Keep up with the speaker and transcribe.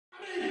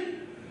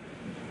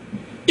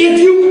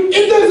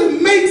it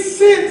doesn't make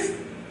sense,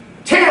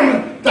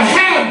 Tamara, to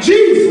have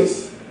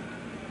Jesus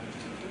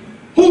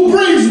who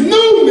brings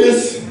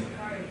newness,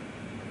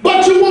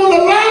 but you won't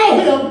allow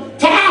him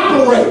to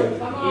operate.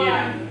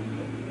 Yeah.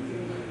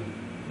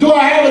 Do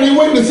I have any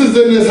witnesses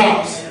in this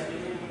house?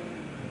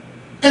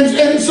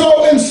 And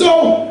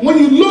so when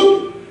you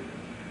look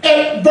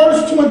at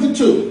verse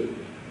 22,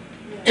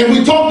 and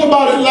we talked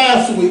about it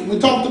last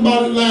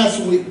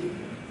week.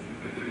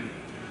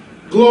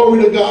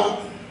 Glory to God.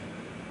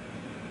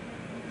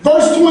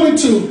 Verse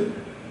 22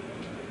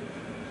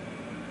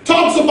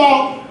 talks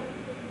about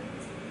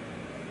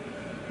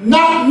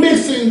not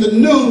mixing the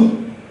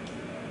new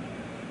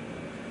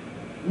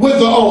with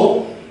the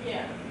old.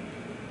 Yeah.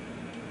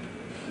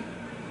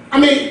 I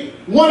mean,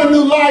 want a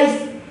new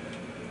life,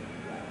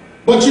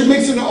 but you're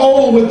mixing the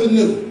old with the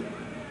new.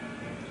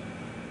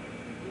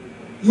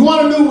 You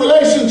want a new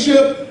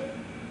relationship,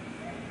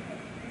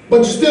 but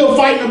you're still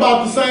fighting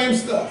about the same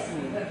stuff.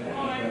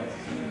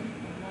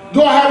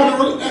 Do I have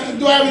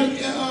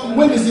any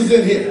witnesses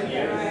in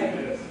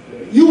here?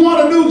 You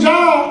want a new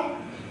job,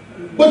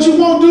 but you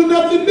won't do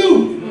nothing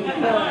new.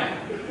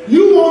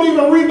 You won't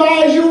even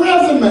revise your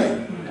resume.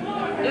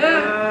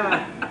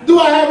 Do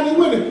I have any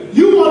witnesses?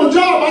 You want a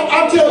job?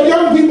 I tell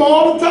young people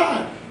all the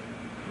time.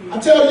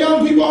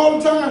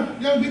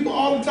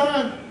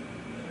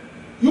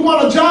 You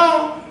want a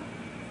job,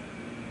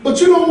 but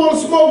you don't want to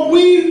smoke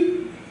weed?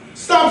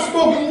 Stop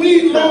smoking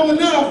weed long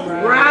enough.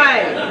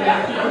 Right.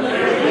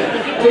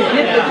 To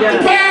get the job. To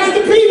pass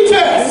the P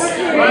test.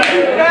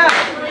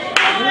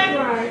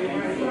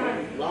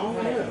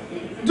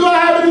 Do I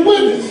have any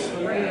witness?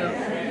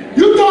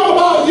 You talk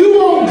about you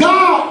want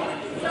God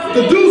to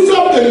do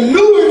something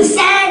new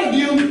inside of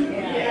you,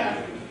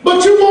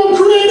 but you won't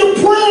create a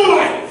prayer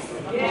life.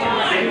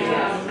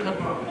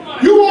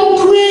 You won't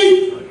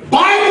create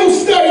Bible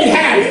study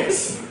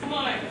habits.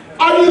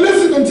 Are you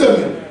listening to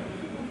me?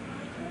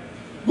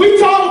 We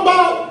talk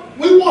about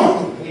we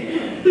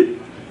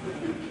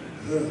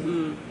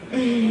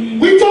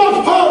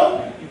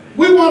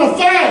want to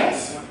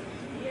fast.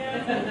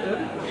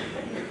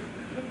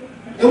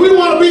 And we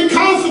want to be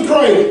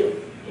consecrated.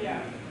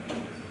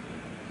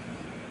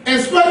 And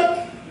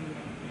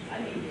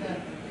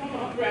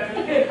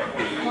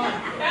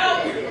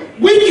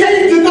we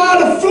can't deny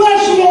the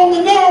flesh long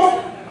enough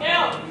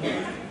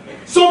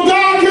so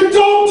God can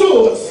talk to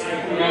us.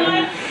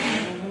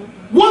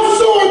 What's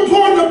so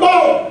important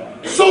about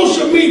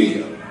social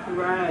media?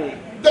 Right.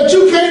 That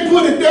you can't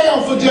put it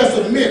down for just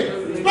a minute,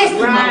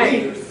 especially my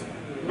leaders.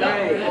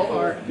 Right.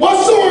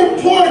 What's so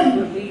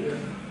important?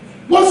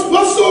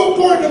 What's so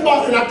important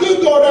about it? I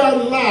could go down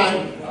the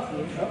line,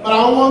 but I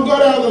don't want to go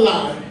down the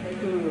line.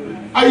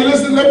 Are you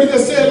listening? Let me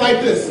just say it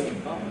like this.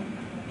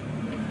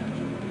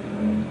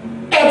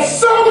 At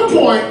some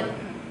point,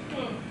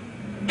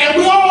 and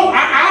we all,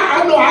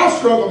 I know I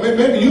struggle.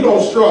 Maybe you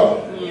don't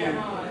struggle.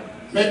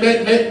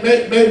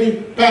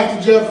 Maybe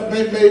Pastor Jeff,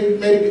 maybe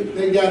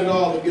they got it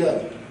all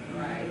together.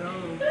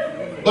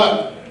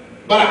 But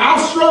I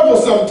struggle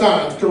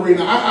sometimes,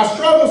 Karina. I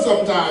struggle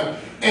sometimes.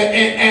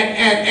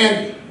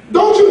 And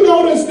don't you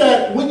notice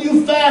that when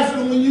you fast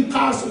and when you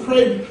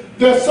consecrate,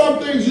 there's some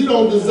things you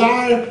don't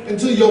desire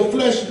until your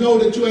flesh know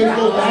that you ain't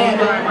supposed to have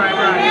it?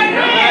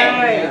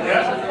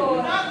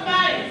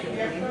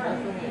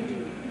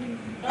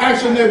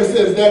 Ask your neighbor,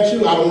 says that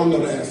you? I don't want to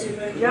know the answer.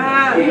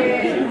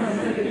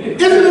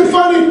 Isn't it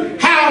funny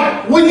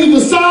how when you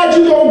decide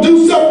you're going to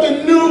do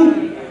something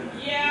new,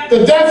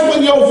 that's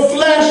when your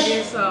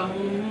flesh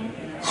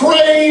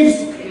craves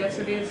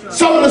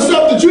some of the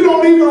stuff that you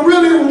don't even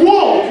really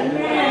want?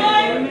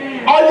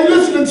 Are you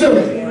listening to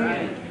me?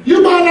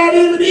 You might not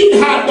even eat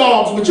hot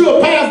dogs, but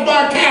you'll pass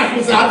by Casper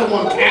and say, I don't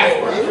want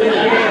Casper.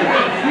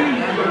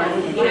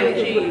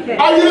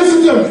 Are you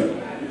listening to me?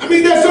 I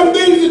mean, there's some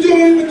things that you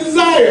don't even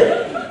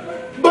desire.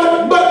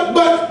 But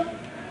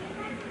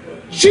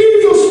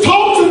Jesus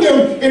talked to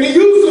them, and he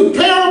used the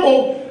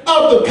parable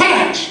of the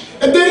patch,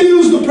 and then he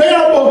used the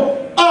parable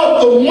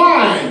of the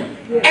wine.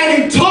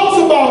 And he talks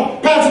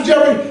about, Pastor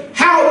Jerry,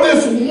 how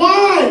this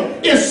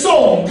wine is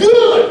so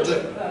good.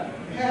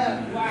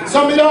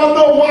 Some of y'all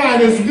know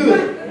wine is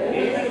good.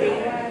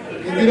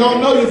 If you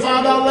don't know, you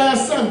found out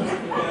last Sunday.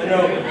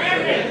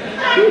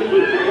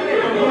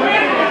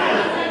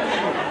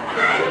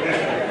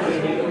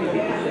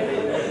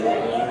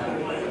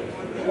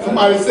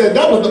 Somebody said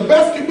that was the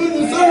best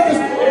community service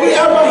we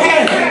ever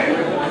had.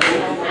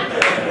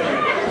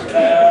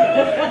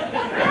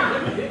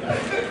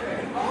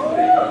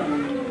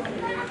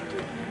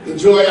 The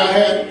joy I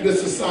had,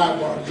 this is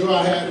sidebar, the joy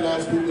I had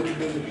last week with the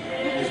visit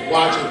was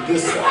watching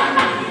this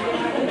side.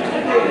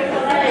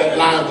 That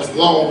line was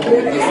long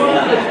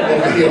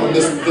over here on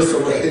this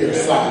over here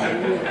side.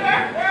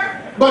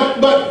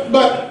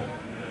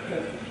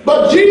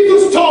 But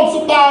Jesus talks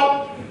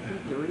about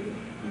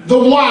the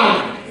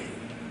wine.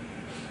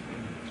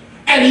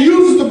 And he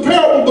uses the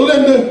parable,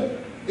 Belinda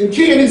and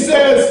Ken. He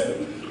says,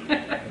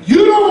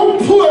 you don't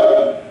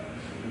put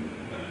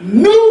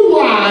new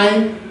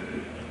wine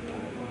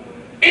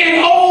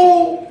in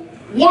old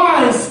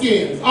wine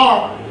skins.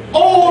 Or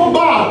old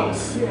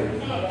bottles.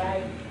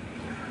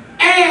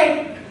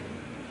 And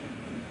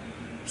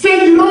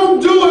said you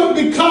don't do it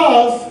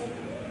because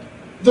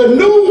the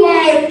new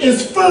wine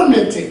is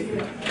fermenting.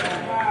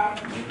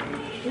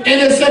 And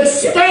it's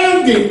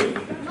expanding.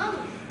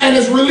 And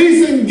it's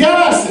releasing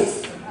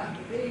gases.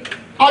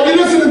 Are you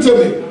listening to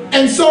me?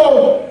 And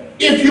so,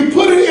 if you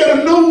put it in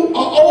an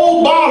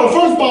old bottle,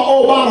 first of all,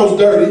 old bottle's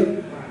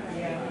dirty.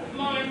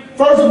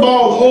 First of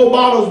all, the old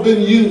bottle's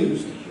been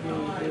used.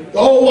 The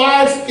old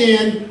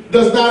wineskin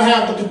does not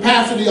have the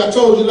capacity, I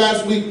told you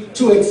last week,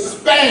 to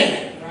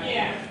expand.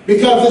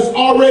 Because it's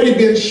already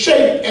been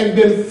shaped and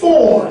been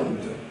formed.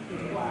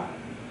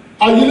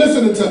 Are you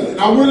listening to me? And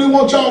I really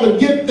want y'all to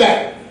get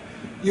that.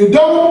 You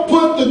don't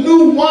put the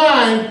new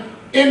wine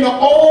in the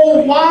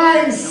old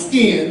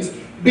wineskins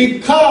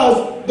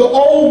because the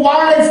old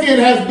wineskin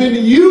has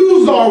been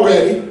used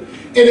already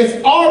and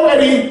it's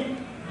already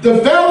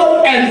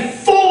developed and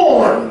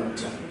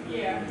formed.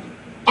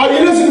 Are you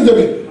listening to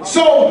me?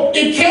 So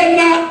it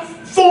cannot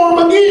form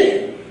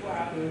again.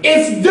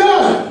 It's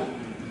done.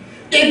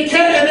 It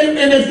can,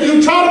 and if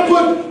you try to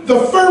put the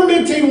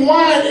fermenting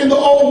wine in the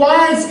old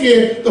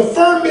wineskin, the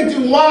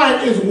fermenting wine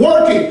is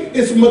working.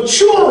 It's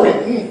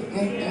maturing.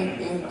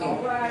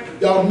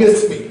 Y'all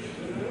miss me.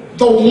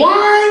 The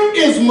wine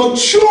is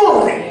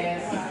maturing.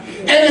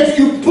 And if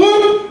you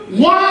put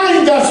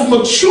wine that's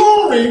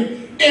maturing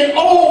in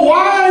old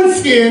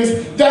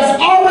wineskins that's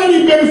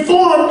already been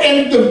formed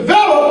and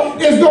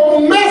developed, it's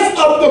going to mess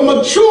up the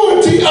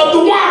maturity of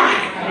the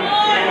wine.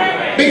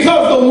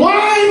 Because the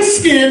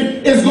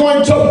wineskin is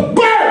going to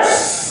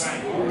burst.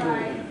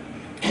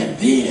 And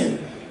then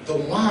the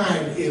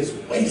wine is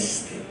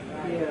wasted.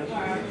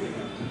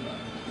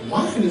 The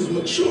wine is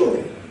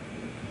maturing.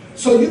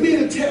 So you mean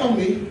to tell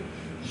me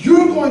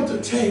you're going to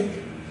take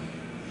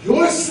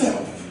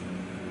yourself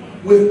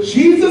with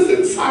Jesus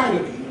inside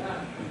of you,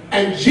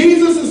 and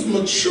Jesus is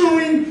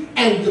maturing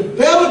and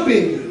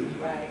developing you,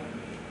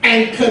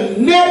 and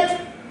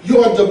connect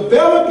your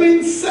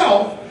developing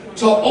self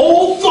to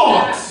old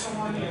thoughts,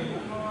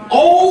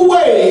 old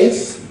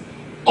ways,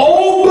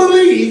 old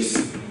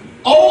beliefs,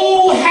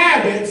 old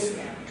habits,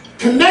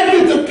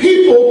 connected to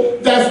people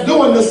that's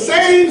doing the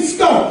same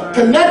stuff,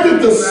 connected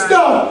to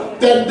stuff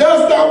that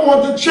does not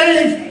want to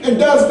change and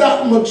does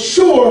not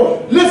mature.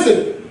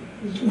 Listen,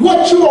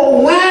 what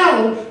you're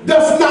around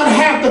does not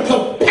have the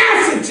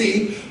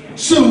capacity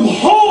to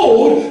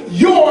hold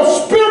your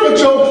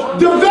spiritual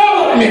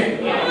development.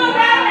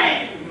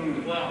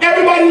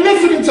 Everybody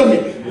listening to me,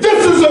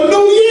 this is a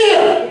new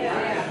year.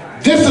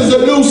 This is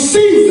a new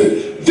season.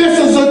 This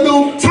is a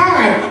new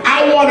time.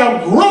 I want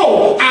to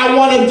grow. I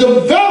want to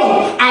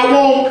develop. I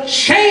want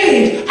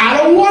change. I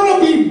don't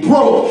want to be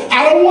broke.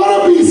 I don't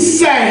want to be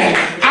sad.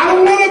 I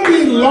don't want to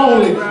be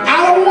lonely.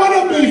 I don't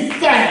want to be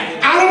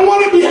fat. I don't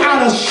want to be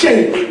out of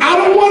shape. I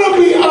don't want to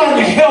be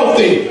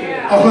unhealthy.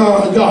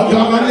 Y'all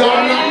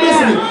not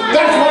listening.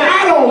 That's what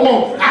I don't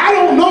want. I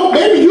don't know.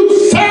 Maybe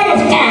you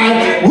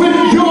satisfied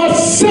with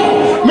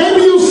yourself.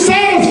 Maybe you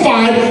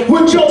satisfied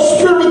with your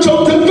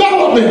spiritual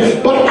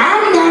development. But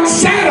I'm not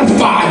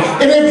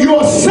satisfied. And if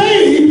you're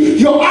saved,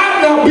 you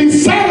ought not be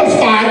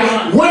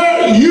satisfied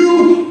where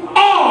you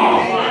are.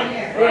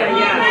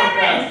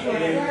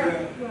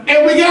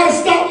 And we got to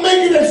stop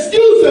making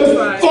excuses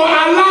for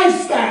our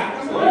lifestyle.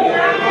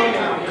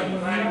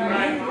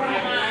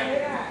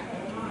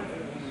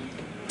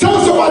 Tell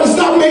somebody,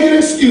 stop making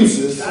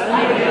excuses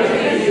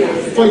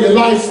for your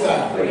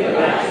lifestyle.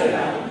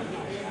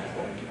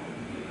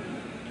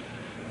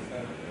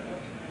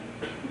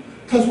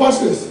 Because watch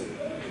this.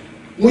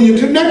 When you're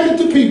connected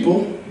to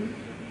people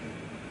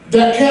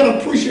that can't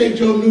appreciate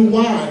your new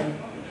wine,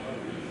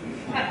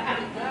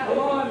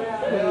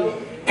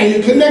 and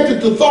you're connected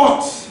to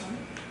thoughts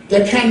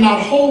that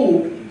cannot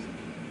hold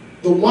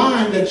the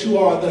wine that you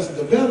are that's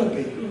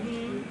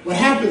developing, what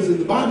happens is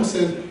the Bible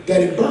says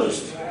that it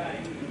bursts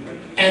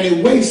and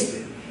it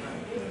wasted.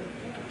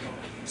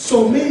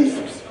 So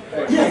means,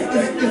 yes,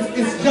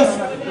 it's just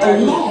a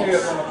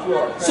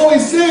loss. So he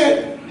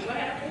said,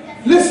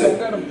 listen,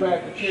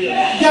 you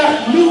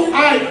got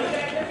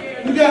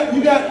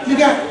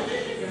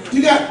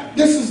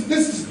this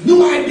is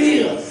new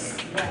ideas.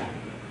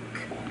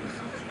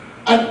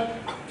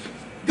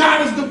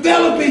 God is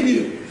developing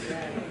you.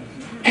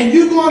 And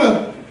you're going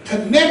to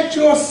connect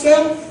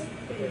yourself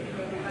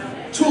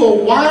to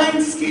a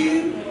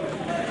wineskin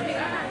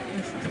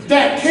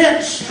that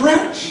can't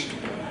stretch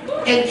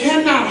and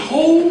cannot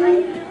hold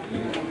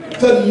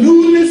the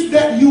newness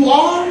that you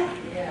are.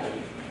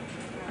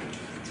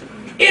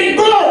 It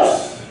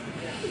bursts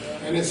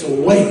and it's a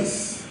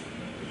waste.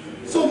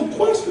 So the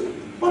question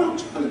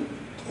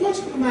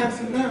I'm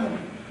asking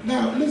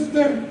now, this is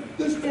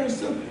very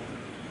simple.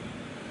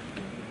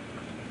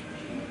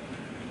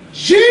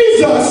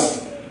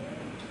 Jesus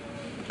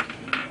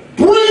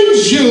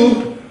brings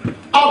you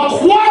a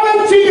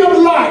quality of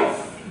life.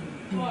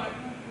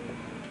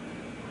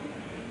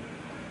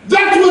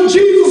 That's what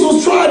Jesus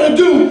was trying to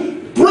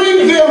do.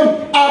 Bring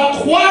them a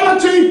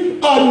quality,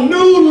 a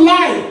new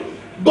life.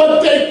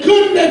 But they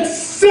couldn't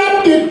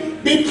accept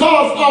it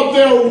because about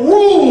their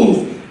rules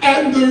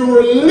and the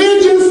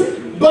religious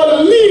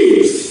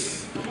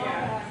beliefs.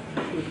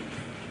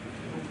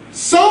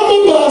 Some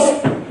of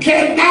us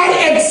cannot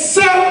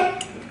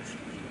accept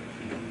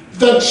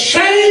the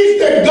change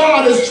that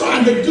God is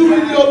trying to do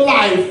in your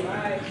life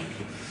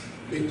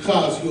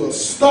because you are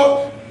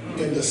stuck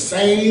in the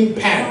same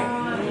pattern.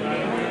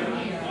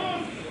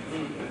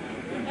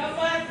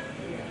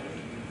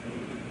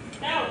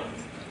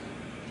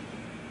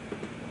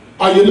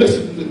 Are you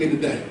listening to me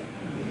today?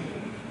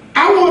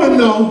 I want to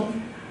know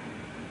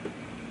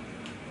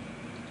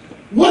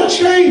what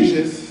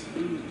changes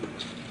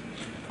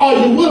are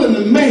you willing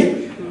to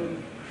make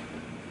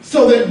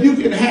so that you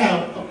can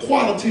have a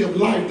quality of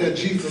life that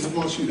Jesus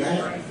wants you to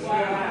have.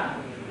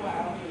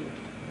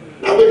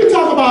 Now we can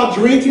talk about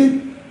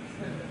drinking.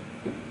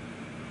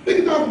 We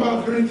can talk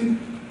about drinking.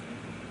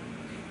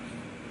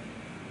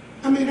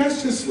 I mean,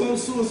 that's just slow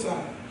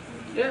suicide.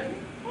 We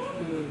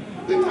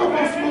can talk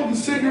about smoking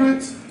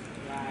cigarettes.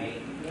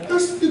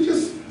 That's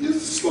just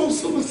slow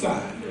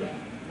suicide.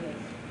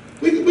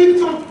 We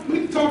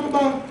can talk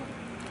about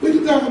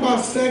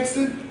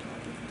sexing.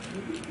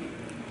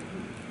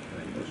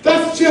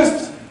 That's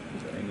just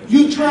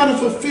you trying to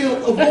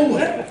fulfill a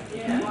void.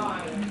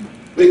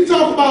 We can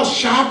talk about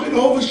shopping,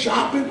 over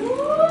shopping.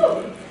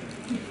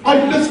 Are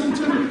you listening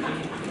to me?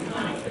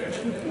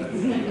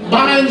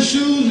 Buying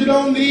shoes you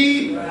don't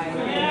need.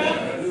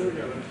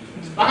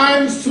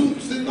 Buying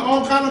suits and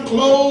all kind of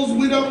clothes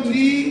we don't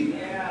need.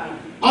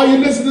 Are you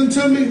listening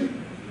to me?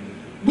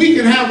 We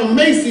can have a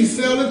Macy's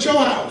sale at your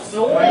house.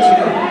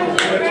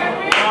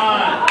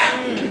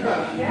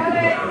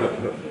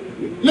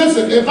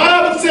 Listen, if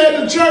I ever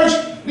said the church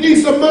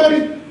needs some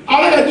money,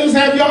 all I got to do is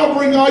have y'all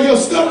bring all your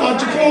stuff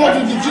out your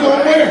closet that you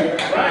don't wear.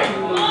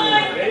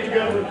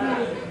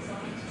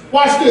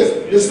 Watch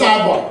this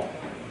sidebar.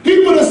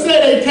 People that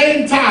say they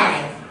can't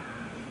tithe,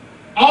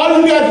 all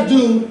you got to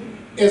do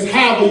is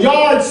have a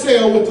yard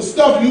sale with the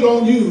stuff you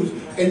don't use,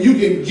 and you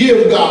can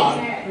give God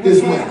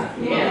His money.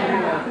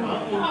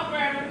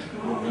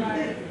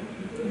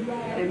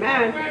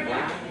 Amen.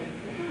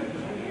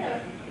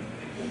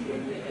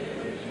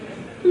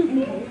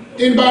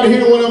 Anybody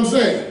hear what I'm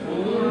saying?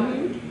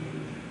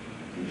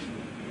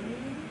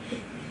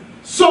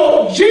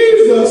 So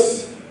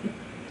Jesus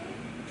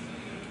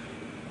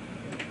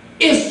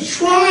is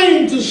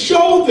trying to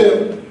show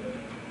them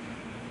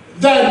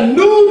that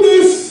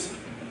newness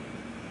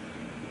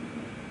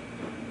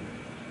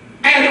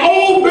and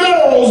old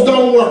barrels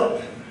don't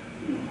work.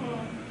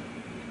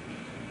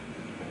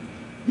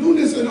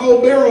 Newness and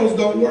old barrels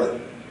don't work.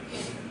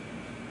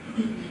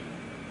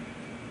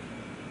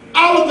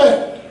 All of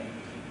that.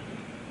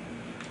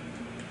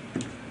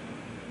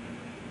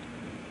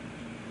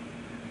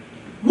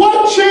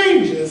 What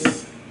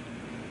changes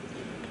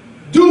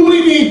do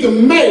we need to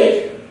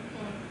make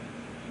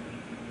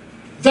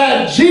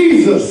that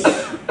Jesus,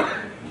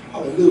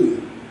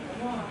 hallelujah,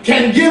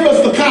 can give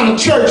us the kind of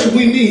church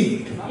we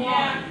need?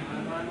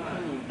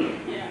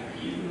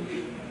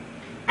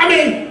 I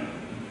mean,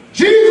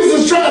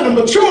 Jesus is trying to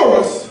mature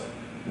us,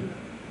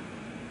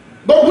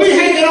 but we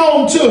hanging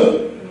on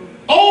to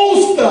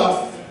old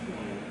stuff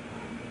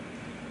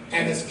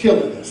and it's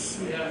killing us.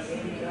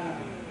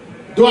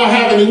 Do I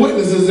have any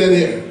witnesses in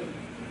here?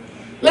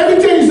 Let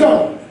me tell you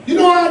something. You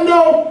know how I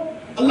know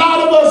a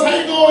lot of us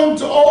hang on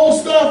to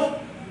old stuff?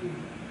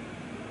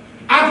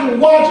 I can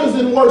watch us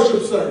in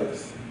worship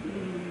service.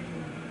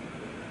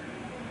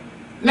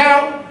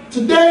 Now,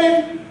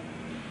 today,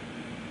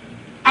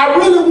 I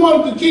really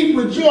wanted to keep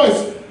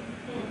rejoicing.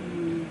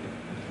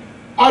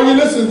 Are you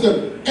listening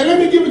to me? And let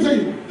me give it to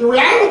you. The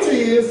reality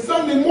is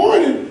Sunday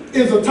morning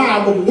is a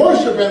time of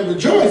worship and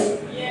rejoicing.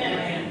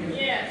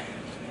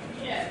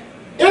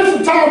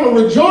 It's a time of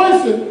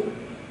rejoicing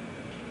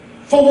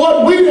for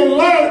what we done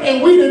learned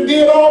and we done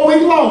did all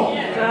week long.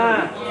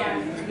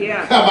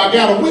 Have I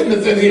got a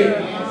witness in here?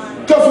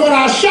 Because when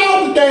I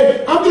shout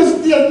today, I'm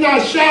just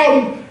not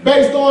shouting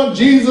based on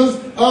Jesus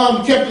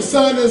kept the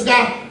sun in the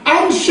sky.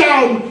 I'm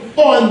shouting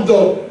on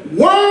the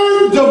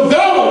word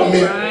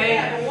development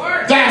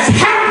that's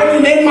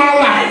happening in my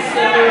life.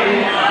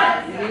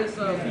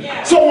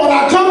 So when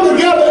I come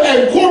together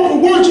at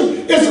corporate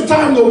worship, it's a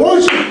time to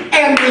worship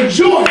and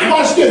rejoice.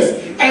 Watch this.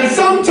 And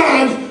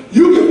sometimes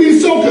you can be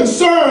so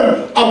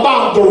concerned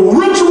about the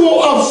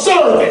ritual of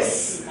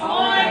service.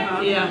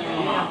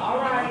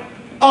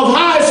 Of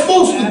how it's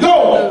supposed to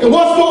go and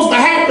what's supposed to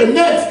happen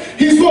next.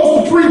 He's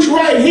supposed to preach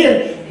right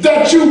here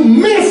that you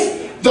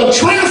miss the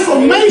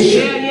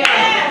transformation.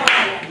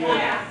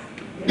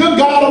 Good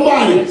God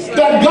Almighty,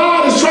 that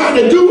God is trying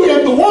to do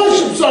in the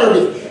worship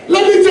service.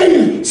 Let me tell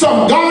you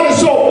something. God is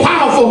so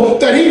powerful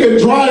that He can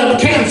dry up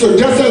cancer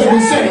just as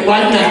we're sitting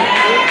right now.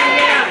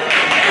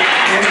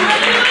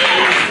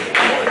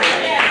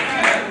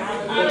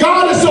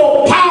 God is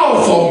so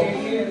powerful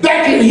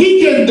that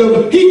He can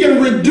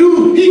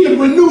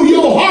renew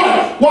your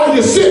heart while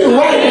you're sitting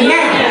right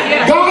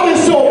now. God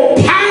is so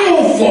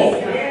powerful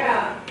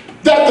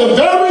that the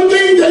very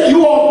thing that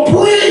you are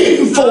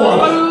praying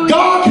for,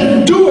 God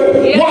can do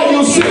it while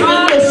you're sitting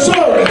in this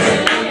service.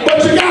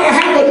 But you got to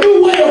have a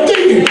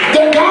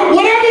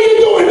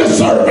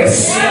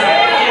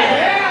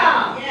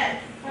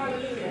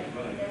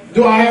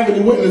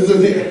any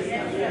witnesses here?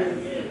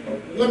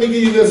 Let me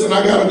give you this and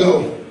I gotta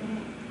go.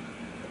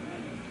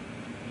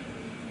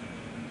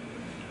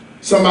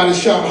 Somebody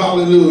shout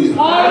hallelujah.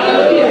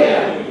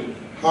 Hallelujah.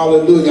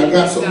 Hallelujah. I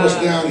got so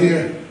much down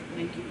here,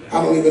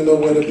 I don't even know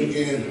where to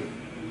begin.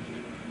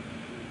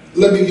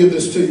 Let me give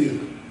this to you.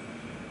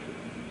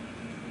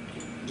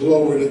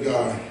 Glory to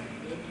God.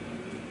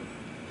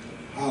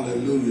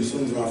 Hallelujah. As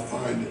soon as I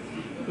find it.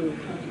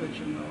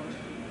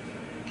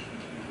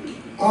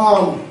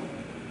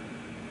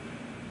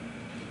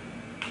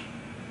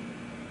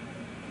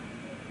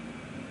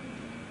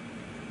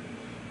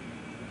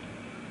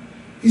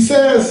 He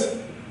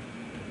says,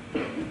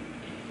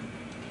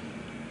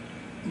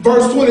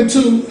 verse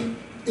 22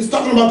 is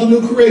talking about the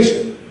new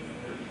creation.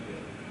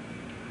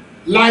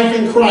 Life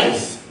in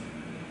Christ.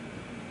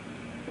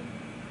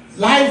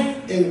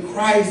 Life in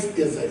Christ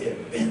is an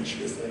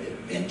adventurous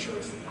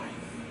life.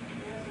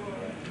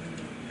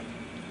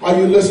 Are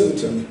you listening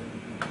to me?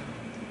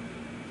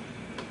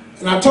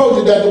 And I told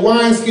you that the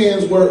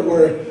wineskins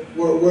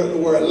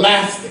were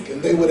elastic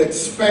and they would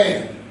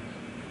expand.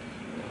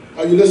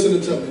 Are you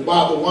listening to me?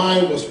 While the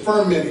wine was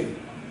fermenting,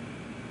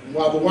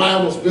 while the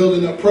wine was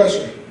building up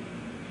pressure,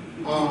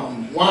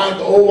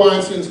 the old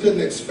wineskins couldn't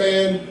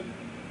expand,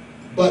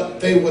 but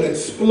they would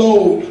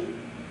explode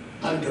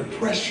under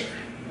pressure.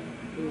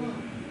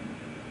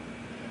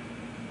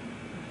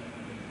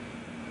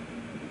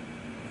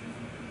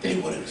 They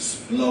would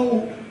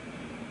explode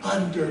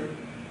under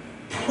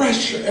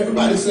pressure.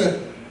 Everybody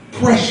said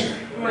pressure.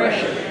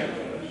 Pressure.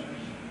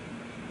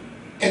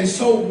 And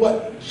so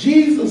what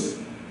Jesus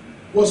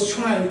was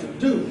trying to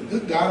do,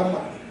 good God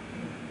Almighty,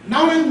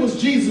 not only was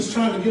Jesus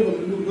trying to give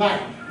them a new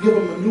life, give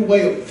them a new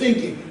way of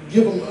thinking,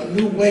 give them a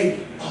new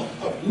way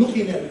of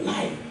looking at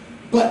life,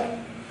 but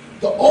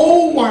the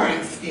old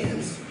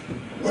wineskins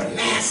were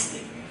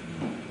elastic.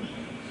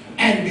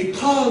 And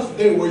because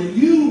they were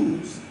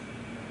used,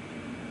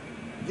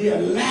 the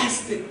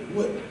elastic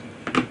would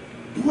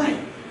break.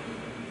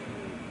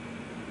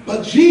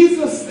 But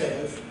Jesus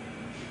says,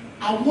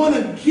 I want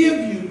to give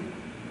you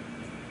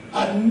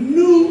a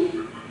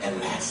new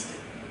elastic.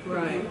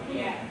 Right.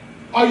 Yeah.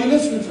 Are you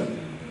listening to me?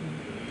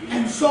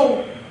 And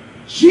so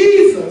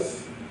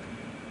Jesus,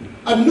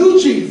 a new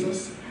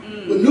Jesus,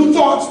 with new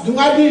thoughts, new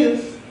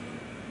ideas,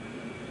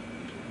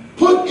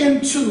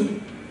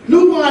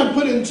 new wine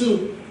put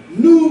into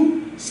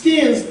new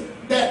skins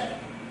that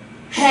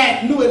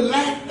had new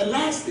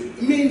elastic.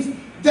 It means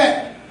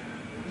that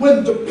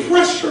when the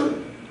pressure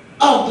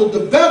of the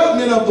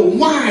development of the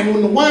wine,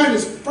 when the wine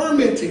is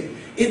fermenting,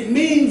 it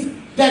means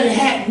that it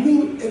had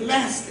new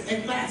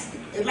elasticity.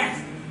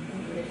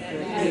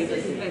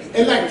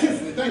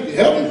 Thank you.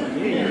 Help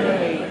me.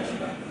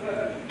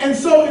 And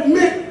so it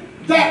meant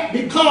that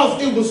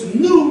because it was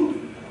new,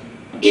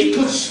 it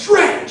could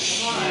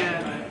stretch.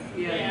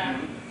 Yeah.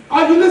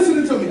 Are you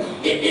listening to me?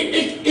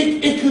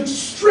 It could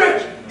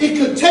stretch. It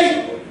could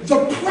take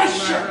the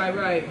pressure.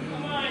 Right.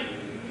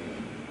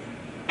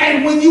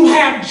 And when you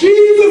have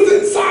Jesus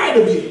inside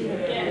of you,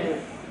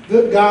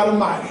 good God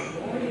Almighty,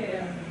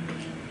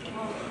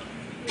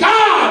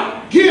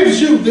 God gives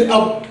you the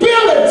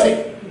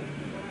ability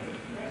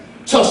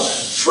to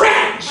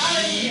stretch.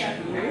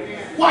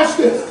 Watch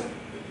this.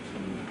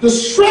 The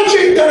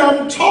stretching that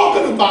I'm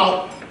talking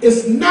about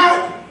is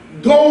not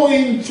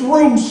going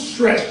through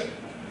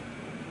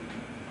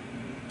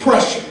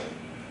pressure.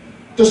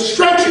 The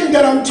stretching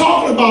that I'm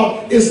talking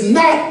about is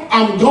not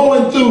I'm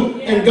going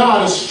through and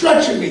God is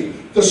stretching me.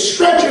 The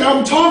stretching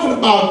I'm talking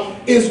about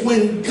is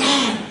when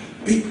God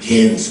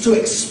begins to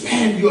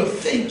expand your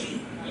thinking.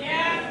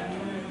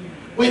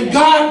 When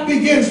God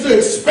begins to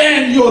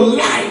expand your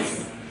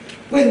life.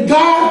 When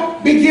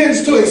God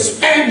begins to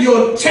expand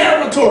your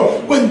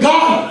territory. When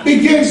God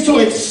begins to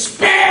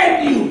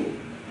expand you.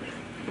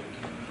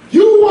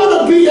 You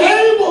want to be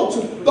able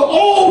to,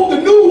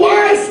 the new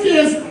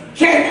wineskins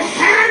can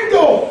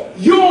handle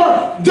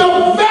your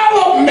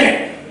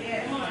development.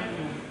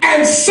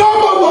 And some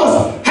of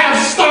us have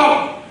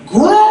stopped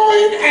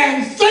growing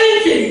and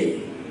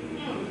thinking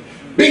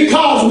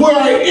because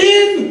we're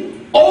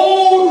in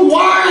old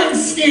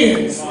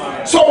wineskins.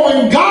 So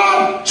when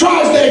God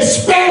tries to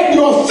expand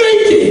your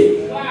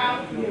thinking,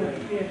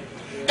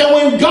 and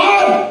when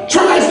God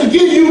tries to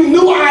give you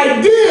new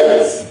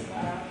ideas,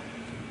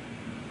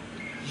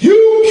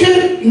 you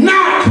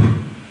cannot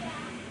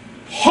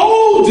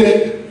hold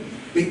it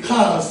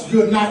because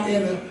you're not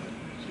in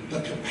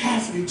the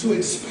capacity to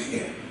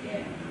expand.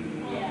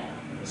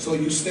 So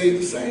you stay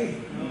the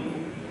same.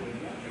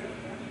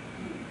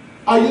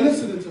 Are you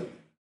listening